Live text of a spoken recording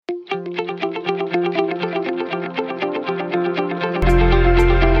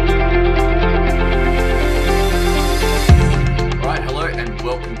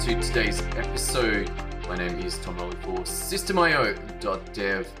name is Tom Rowley for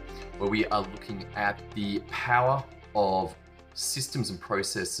System.io.dev, where we are looking at the power of systems and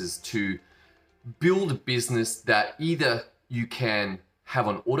processes to build a business that either you can have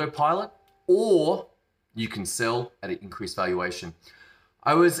on autopilot or you can sell at an increased valuation.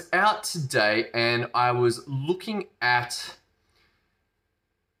 I was out today and I was looking at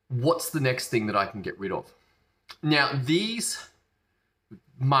what's the next thing that I can get rid of. Now, these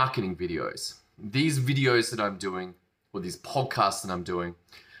marketing videos, these videos that I'm doing, or these podcasts that I'm doing,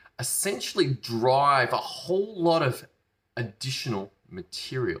 essentially drive a whole lot of additional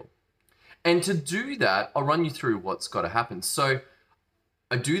material. And to do that, I'll run you through what's got to happen. So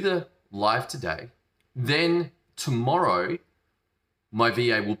I do the live today, then tomorrow, my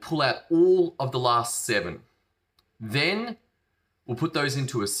VA will pull out all of the last 7. Then we'll put those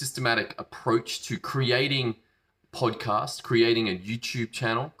into a systematic approach to creating podcast, creating a YouTube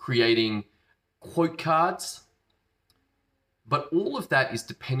channel, creating quote cards. But all of that is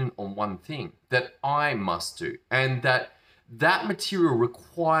dependent on one thing that I must do, and that material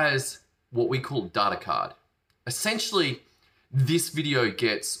requires what we call data card. Essentially, this video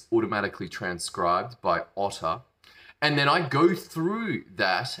gets automatically transcribed by Otter, and then I go through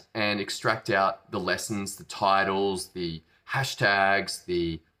that and extract out the lessons, the titles, the hashtags,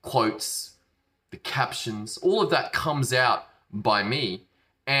 the quotes, the captions. All of that comes out by me,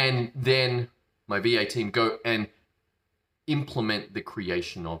 and then my VA team go and implement the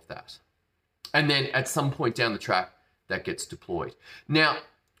creation of that. And then at some point down the track, that gets deployed. Now,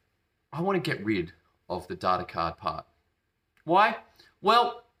 I want to get rid of the data card part. Why?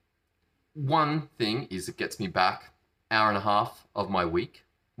 Well, one thing is it gets me back an hour and a half of my week,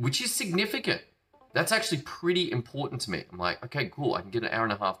 which is significant. That's actually pretty important to me. I'm like, okay, cool, I can get an hour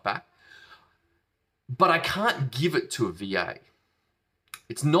and a half back. But I can't give it to a VA.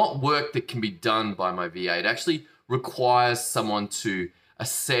 It's not work that can be done by my VA. It actually requires someone to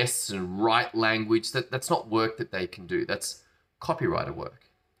assess and write language. That's not work that they can do. That's copywriter work.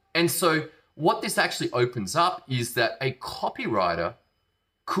 And so what this actually opens up is that a copywriter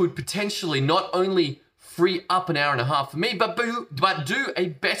could potentially not only free up an hour and a half for me, but do a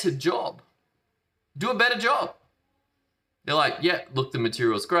better job. Do a better job. They're like, yeah, look, the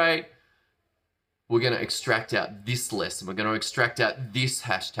material's great. We're going to extract out this lesson. We're going to extract out this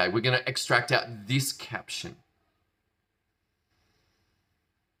hashtag. We're going to extract out this caption.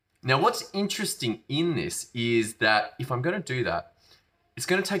 Now, what's interesting in this is that if I'm going to do that, it's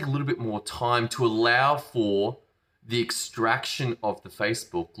going to take a little bit more time to allow for the extraction of the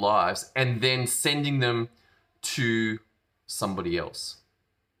Facebook Lives and then sending them to somebody else.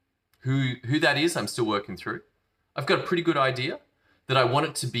 Who that is, I'm still working through. I've got a pretty good idea that I want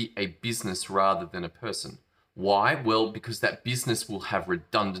it to be a business rather than a person. Why? Well, because that business will have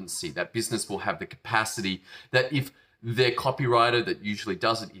redundancy. That business will have the capacity that if their copywriter that usually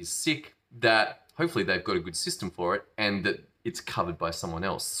does it is sick, that hopefully they've got a good system for it and that it's covered by someone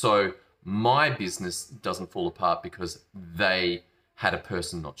else. So my business doesn't fall apart because they had a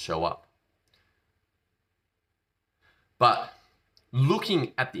person not show up. But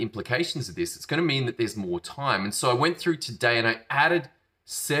looking at the implications of this, it's going to mean that there's more time. And so I went through today and I added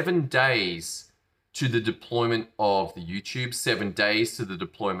 7 days to the deployment of the YouTube, 7 days to the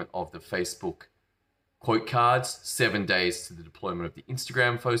deployment of the Facebook quote cards, 7 days to the deployment of the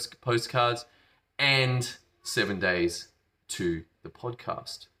Instagram postcards, and 7 days to the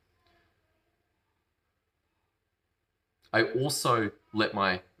podcast. I also let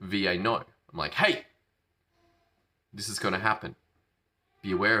my VA know. I'm like, hey, this is going to happen.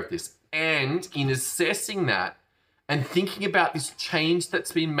 Be aware of this. And in assessing that and thinking about this change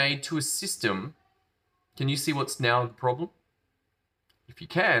that's been made to a system, can you see what's now the problem? If you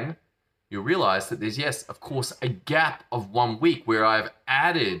can, you'll realize that there's, yes, of course, a gap of 1 week where I've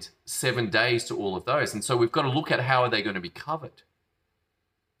added 7 days to all of those. And so we've got to look at how are they going to be covered.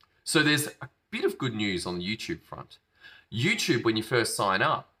 So there's a bit of good news on the YouTube front. YouTube, when you first sign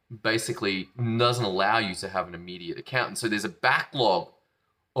up, basically doesn't allow you to have an immediate account. And so there's a backlog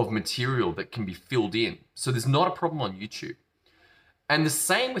of material that can be filled in. So there's not a problem on YouTube. And the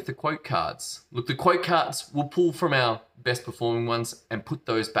same with the quote cards. Look, the quote cards will pull from our best performing ones and put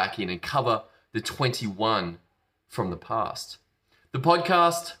those back in and cover the 21 from the past. The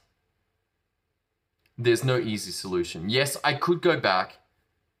podcast, there's no easy solution. Yes, I could go back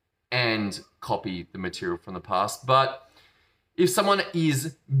and copy the material from the past, but if someone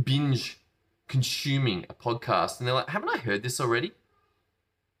is binge consuming a podcast and they're like, haven't I heard this already?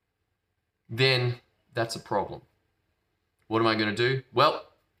 Then that's a problem. What am I going to do? Well,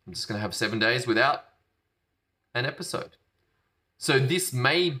 I'm just going to have 7 days without an episode. So this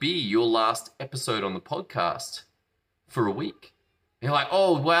may be your last episode on the podcast for a week. And you're like,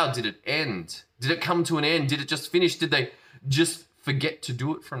 oh, wow, did it end? Did it come to an end? Did it just finish? Did they just forget to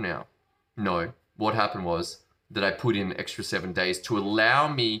do it from now? No, what happened was that I put in an extra 7 days to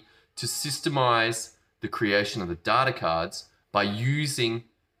allow me to systemize the creation of the data cards by using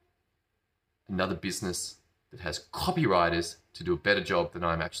another business that has copywriters to do a better job than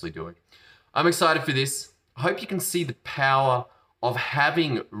I'm actually doing. I'm excited for this. I hope you can see the power of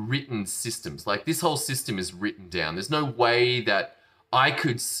having written systems. Like, this whole system is written down. There's no way that I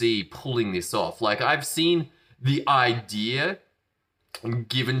could see pulling this off. Like, I've seen the idea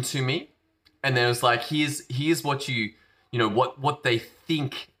given to me, and then it's like, here's what what they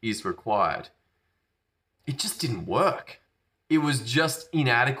think is required. It just didn't work. It was just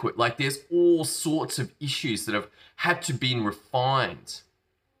inadequate. Like, there's all sorts of issues that have had to be refined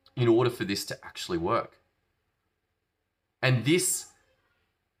in order for this to actually work. And this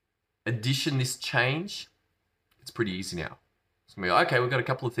addition, this change, it's pretty easy now. So we're like, okay, we've got a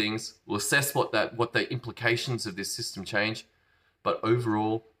couple of things. We'll assess what the implications of this system change. But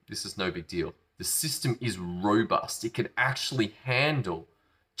overall, this is no big deal. The system is robust. It can actually handle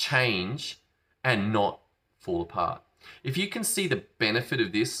change and not fall apart. If you can see the benefit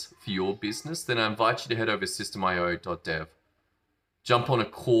of this for your business, then I invite you to head over to systemio.dev. Jump on a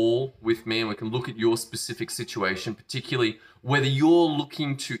call with me and we can look at your specific situation, particularly whether you're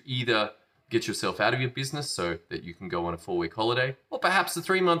looking to either get yourself out of your business so that you can go on a 4-week holiday, or perhaps a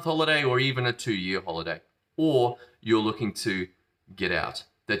 3-month holiday, or even a 2-year holiday, or you're looking to get out,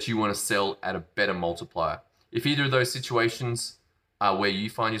 that you want to sell at a better multiplier. If either of those situations are where you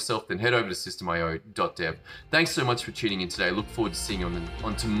find yourself, then head over to systemio.dev. Thanks so much for tuning in today. Look forward to seeing you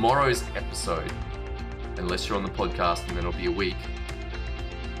on tomorrow's episode, unless you're on the podcast, and then it'll be a week,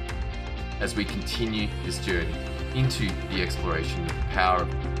 as we continue this journey into the exploration of the power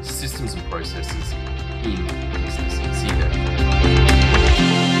of systems and processes in business. See you there.